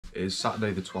It is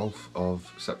Saturday the 12th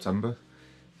of September,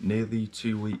 nearly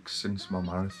 2 weeks since my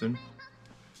marathon.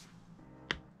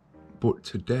 But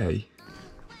today,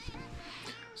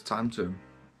 it's time to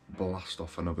blast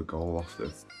off another goal off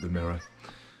the mirror.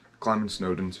 Climbing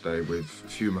Snowdon today with a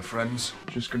few of my friends.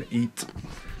 Just gonna eat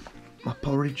my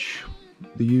porridge,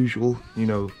 the usual, you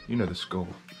know the score.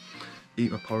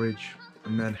 Eat my porridge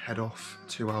and then head off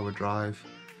 2-hour drive.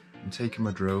 I'm taking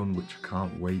my drone, which I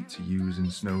can't wait to use in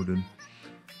Snowdon.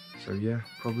 So yeah,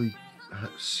 probably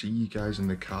see you guys in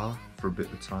the car for a bit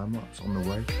of a time lapse on the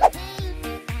way.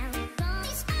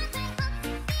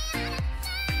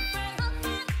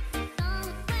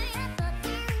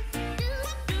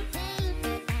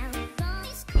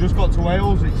 Just got to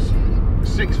Wales, it's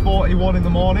 6:41 in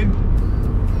the morning.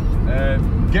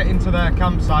 Getting to their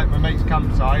campsite, my mate's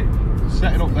campsite,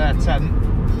 setting up their tent,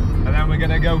 and then we're going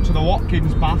to go to the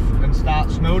Watkins Path and start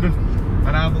Snowdon.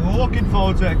 And I'm looking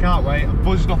forward to it, I can't wait. I'm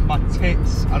buzzing off my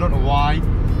tits, I don't know why.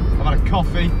 I've had a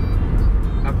coffee,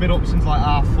 I've been up since like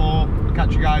 4:30. I'll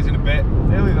catch you guys in a bit.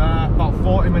 Nearly there, about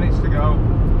 40 minutes to go.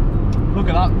 Look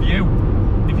at that view,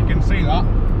 if you can see that.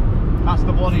 That's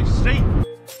the bloody sea.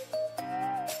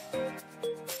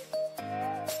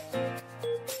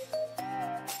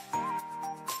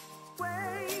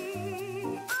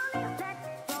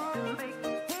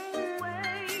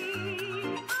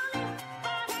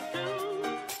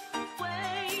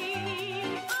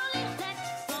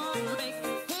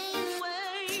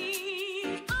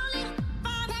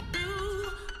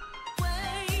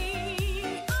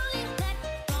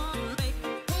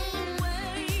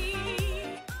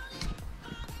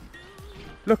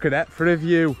 Look at that for a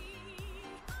view.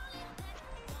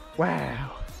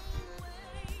 Wow.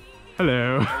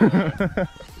 Hello.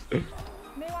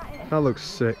 That looks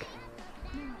sick.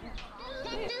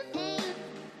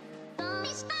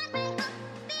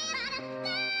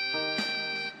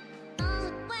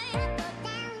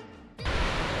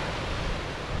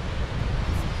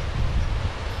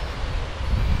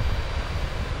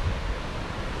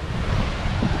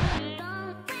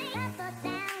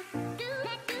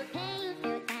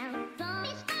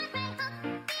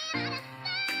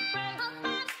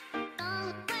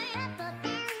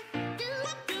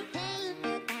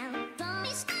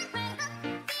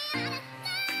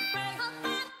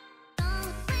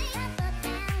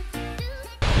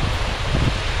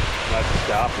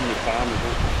 Scarf in your palm, is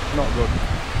it? Not good.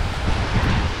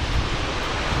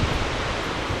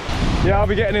 Yeah, I'll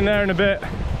be getting in there in a bit.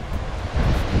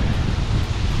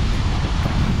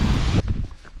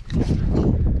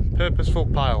 Purposeful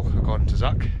pile, according to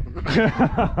Zach.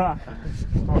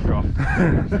 Oh god.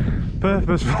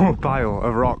 Purposeful pile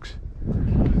of rocks.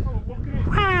 Oh, look at it.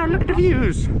 Wow, look at the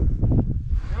views.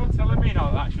 You're telling me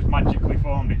now that's just magically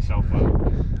formed itself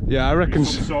out? Yeah, I reckon.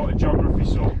 Some sort of geography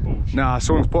sort of bullshit. Nah,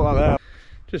 someone's put that there.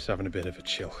 Just having a bit of a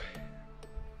chill.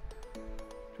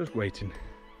 Just waiting.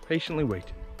 Patiently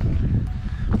waiting.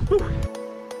 Whew.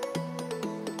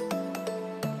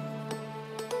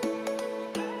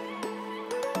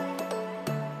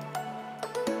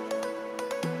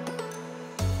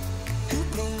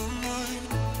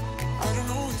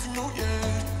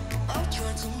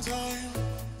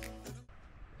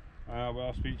 Well,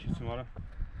 I'll speak to you tomorrow.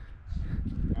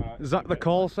 Is that the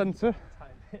call centre?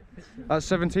 At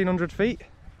 1700 feet?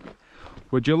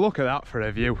 Would you look at that for a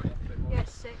view? Yeah,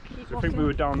 sick. So I think we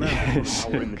were down there for an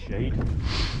hour in the shade.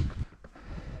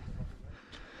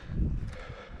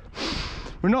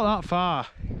 We're not that far.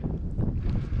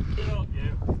 Shut up,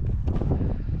 you.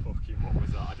 Fucking, what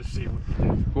was that? I just see what you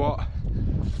did. What?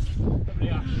 Somebody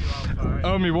asked you how far.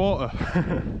 Oh, me water.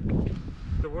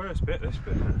 The worst bit, this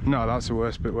bit. No, that's the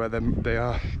worst bit where they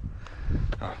are.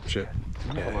 Oh shit.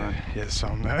 Yeah, it's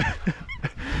on there.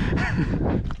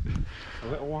 A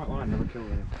little white line never killed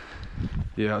anyone.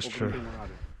 Yeah, that's true.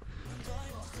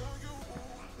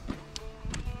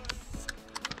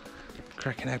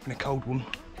 Cracking open a cold one.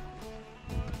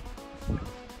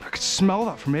 I could smell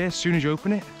that from here as soon as you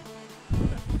open it.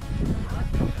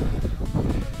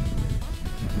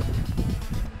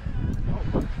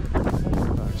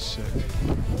 That's sick.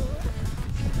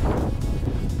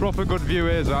 Proper good view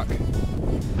here, Zach.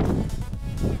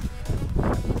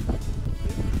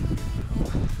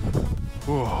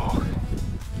 Whoa.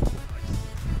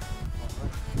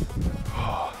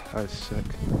 Oh, that is sick.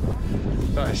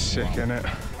 That is sick, isn't it?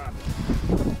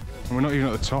 And we're not even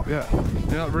at the top yet. You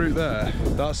know that route there?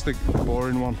 That's the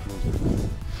boring one.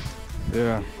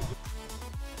 Yeah.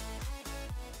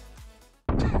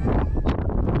 Add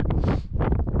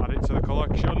it to the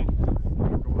collection.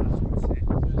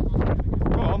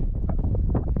 Go on.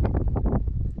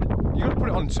 You gotta put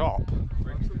it on top.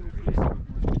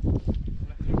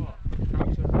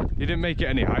 You didn't make it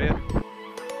any higher.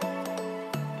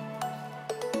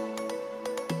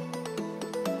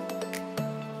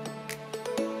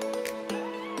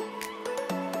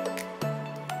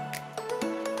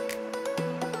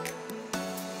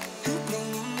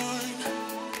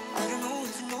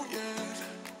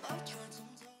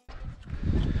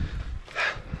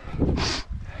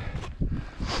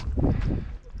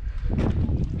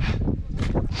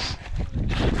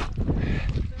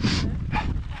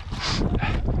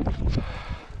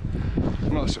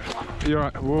 You're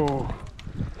right. Whoa.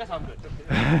 That's I'm good.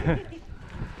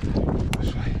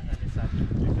 This way.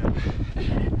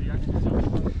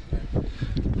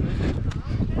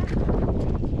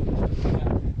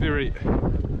 Be right.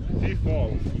 If you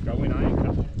fall, you go in, I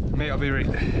ain't. Mate, I'll be right.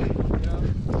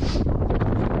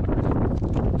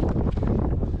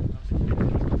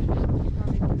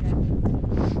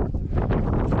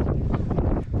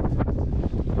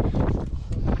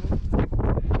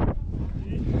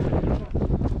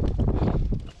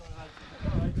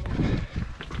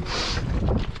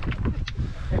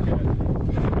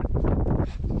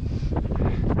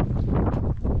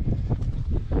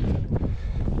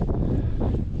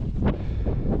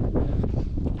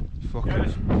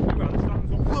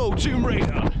 Whoa, Tomb Raider!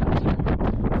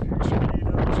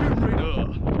 Tomb Raider!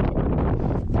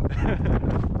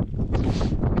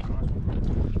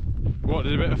 What,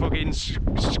 did a bit of fucking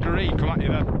scream come at you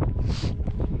then?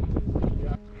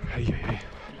 Hey, hey, hey.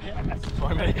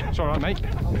 Sorry, mate. It's alright, mate.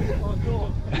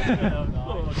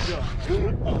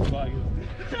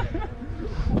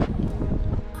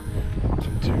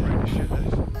 Some Tomb Raider shit,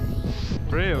 this.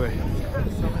 Really?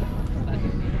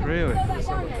 Really?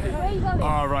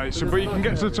 All right, so but you can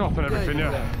get to the top and everything,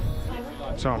 yeah.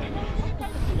 It's on.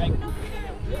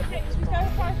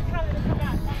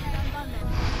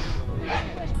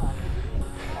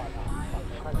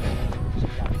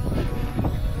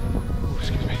 Oh,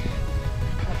 excuse me.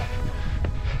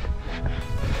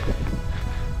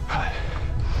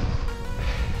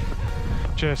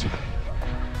 Cheers.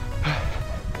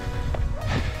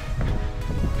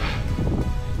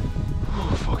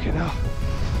 Oh, fucking hell.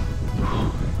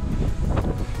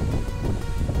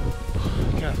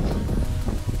 Careful.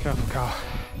 Careful, car.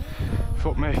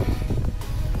 Fuck me.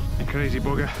 You crazy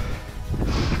bugger.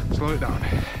 Slow it down.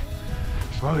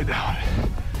 Slow it down.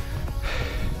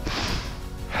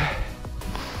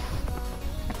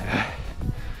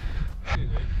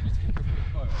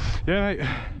 Yeah, mate.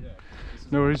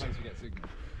 No worries.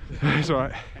 It's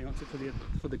alright. Hang on to for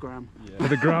the gram. Yeah. For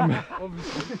the gram.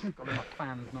 Obviously. Got my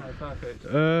fans, not perfect.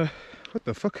 What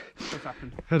the fuck? What's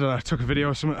happened? I don't know, I took a video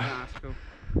or something. Nah, it's cool.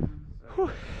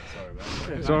 Sorry,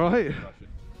 man. It's alright.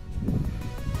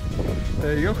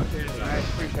 There you go. Cheers, mate.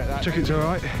 Appreciate that. Check it's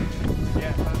alright.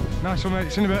 Yeah. Nice one,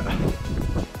 mate. See you in a bit.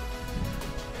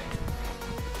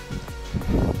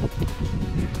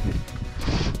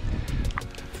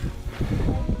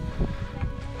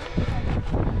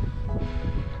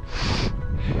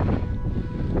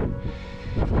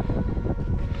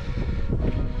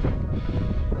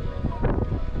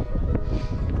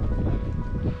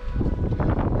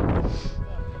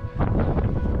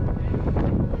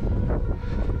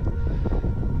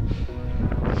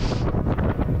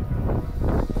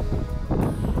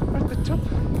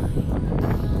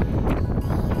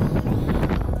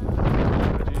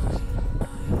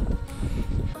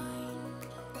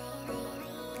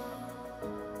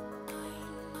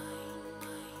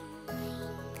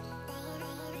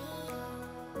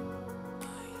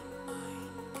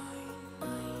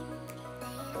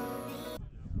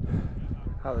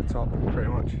 At the top, pretty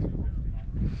much.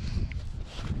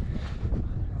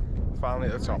 Finally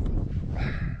at the top.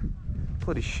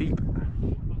 Bloody sheep.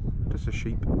 Just a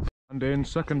sheep. And in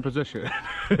second position.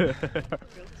 Come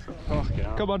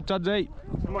on, Tadsy.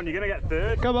 Come on, you're gonna get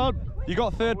third. Come on. You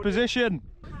got third position.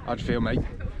 How'd you feel, mate?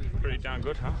 Pretty damn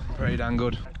good, huh? Pretty damn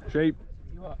good. Sheep.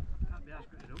 What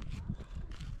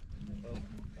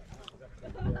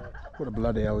the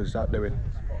bloody hell is that doing?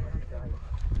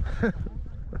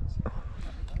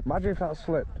 Imagine if that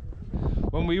slipped.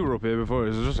 When we were up here before, it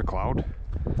was just a cloud.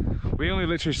 We only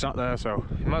literally sat there, so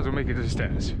you might as well make it to the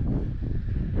stairs.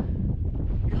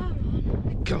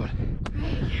 Come on.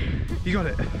 You got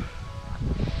it.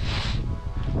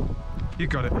 You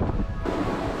got it.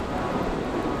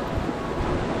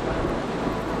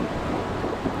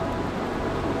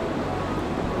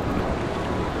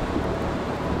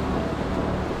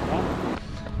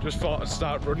 Just thought I'd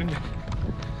start running.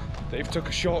 Dave took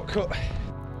a shortcut.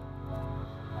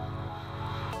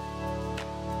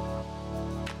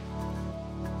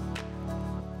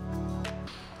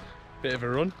 Bit of a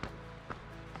run.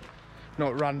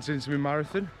 Not ran since my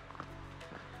marathon.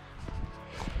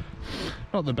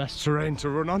 not the best terrain to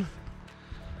run on.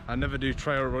 I never do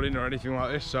trail running or anything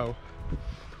like this, so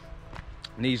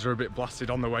knees are a bit blasted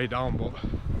on the way down, but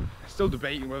still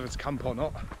debating whether to camp or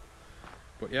not.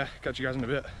 But yeah, catch you guys in a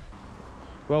bit.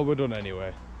 Well, we're done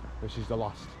anyway. This is the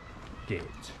last gate.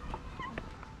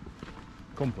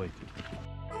 Completed.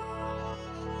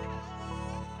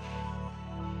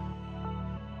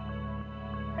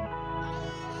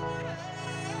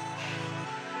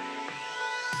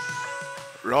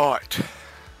 Right,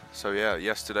 so yeah,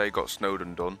 yesterday got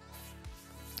Snowdon done.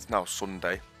 It's now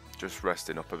Sunday, just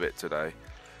resting up a bit today.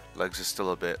 Legs are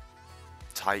still a bit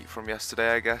tight from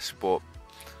yesterday, I guess, but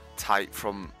tight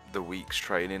from the week's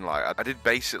training. Like, I did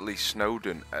basically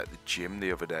Snowdon at the gym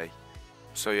the other day.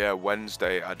 So yeah,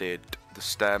 Wednesday I did the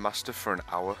Stairmaster for an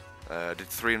hour. I did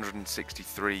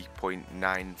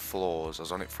 363.9 floors. I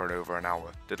was on it for over an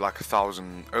hour. Did like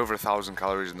over 1,000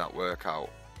 calories in that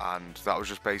workout, and that was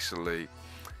just basically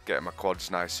getting my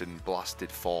quads nice and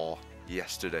blasted for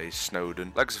yesterday's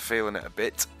Snowdon. Legs are feeling it a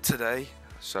bit today,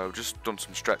 so just done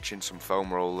some stretching, some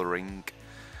foam rollering,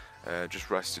 just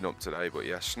resting up today. But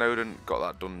yeah, Snowdon, got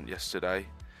that done yesterday,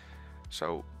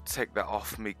 so take that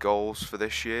off me goals for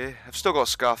this year. I've still got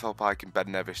Scarfell Pike and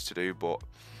Ben Nevis to do, but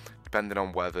depending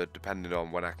on weather, depending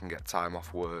on when I can get time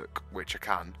off work, which I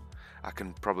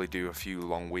can probably do a few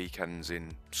long weekends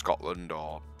in Scotland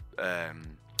or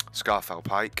Scarfell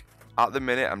Pike. At the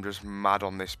minute, I'm just mad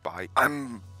on this bike.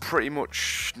 I'm pretty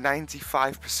much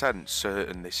 95%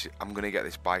 certain I'm going to get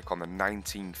this bike on the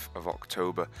 19th of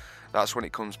October. That's when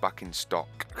it comes back in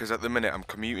stock. Because at the minute, I'm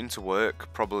commuting to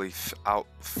work probably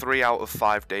 3 out of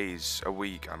 5 days a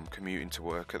week. I'm commuting to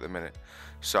work at the minute.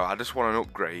 So I just want an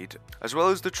upgrade. As well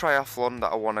as the triathlon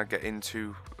that I want to get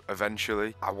into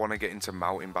eventually. I want to get into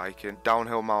mountain biking,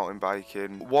 downhill mountain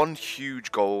biking. One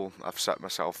huge goal I've set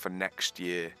myself for next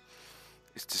year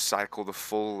is to cycle the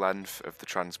full length of the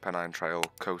Transpennine Trail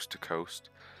coast to coast.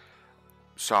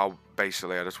 So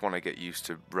basically I just want to get used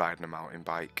to riding a mountain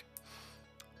bike,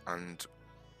 and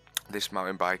this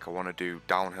mountain bike I want to do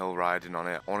downhill riding on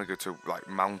it. I want to go to like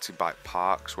mountain bike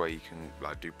parks where you can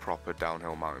like do proper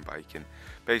downhill mountain biking.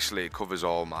 Basically it covers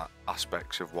all my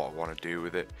aspects of what I want to do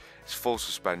with it. It's full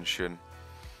suspension,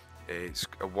 it's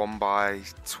a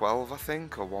 1x12 I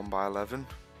think, or 1x11.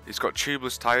 It's got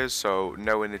tubeless tyres, so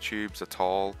no inner tubes at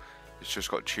all. It's just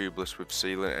got tubeless with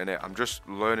sealant in it. I'm just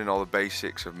learning all the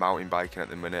basics of mountain biking at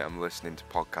the minute. I'm listening to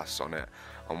podcasts on it.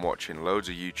 I'm watching loads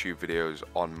of YouTube videos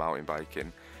on mountain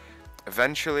biking.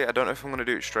 Eventually, I don't know if I'm going to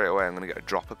do it straight away, I'm going to get a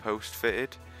dropper post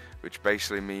fitted, which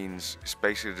basically means it's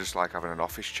basically just like having an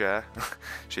office chair.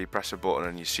 So you press a button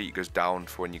and your seat goes down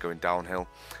for when you're going downhill,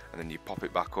 and then you pop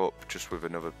it back up just with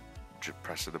another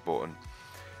press of the button.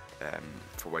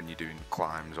 For when you're doing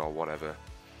climbs or whatever.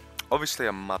 Obviously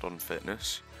I'm mad on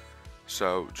fitness,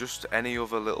 so just any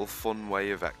other little fun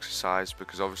way of exercise,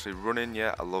 because obviously running,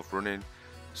 yeah, I love running,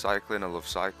 cycling, I love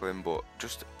cycling, but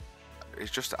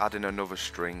it's just adding another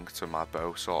string to my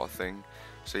bow sort of thing.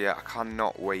 So yeah, I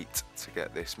cannot wait to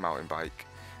get this mountain bike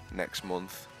next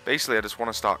month. Basically I just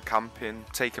want to start camping,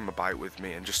 taking my bike with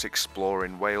me and just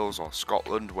exploring Wales or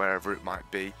Scotland, wherever it might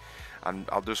be. And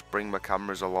I'll just bring my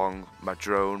cameras along, my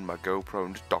drone, my GoPro,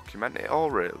 and just document it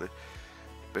all really,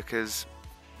 because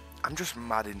I'm just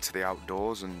mad into the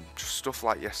outdoors, and just stuff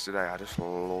like yesterday I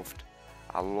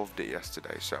loved it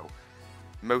yesterday. So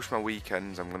most of my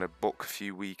weekends I'm going to book a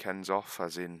few weekends off,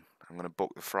 as in I'm going to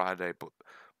book the Friday, book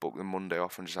the Monday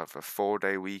off, and just have a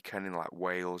 4-day weekend in like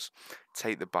Wales,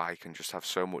 take the bike and just have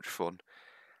so much fun,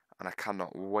 and I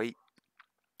cannot wait.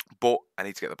 But I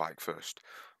need to get the bike first.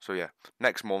 So yeah,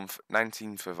 next month,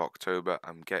 19th of October,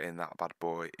 I'm getting that bad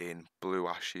boy in Blue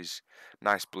Ashes.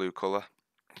 Nice blue colour.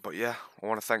 But yeah, I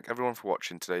want to thank everyone for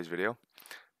watching today's video.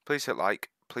 Please hit like,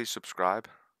 please subscribe,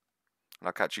 and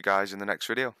I'll catch you guys in the next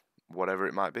video, whatever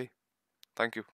it might be. Thank you.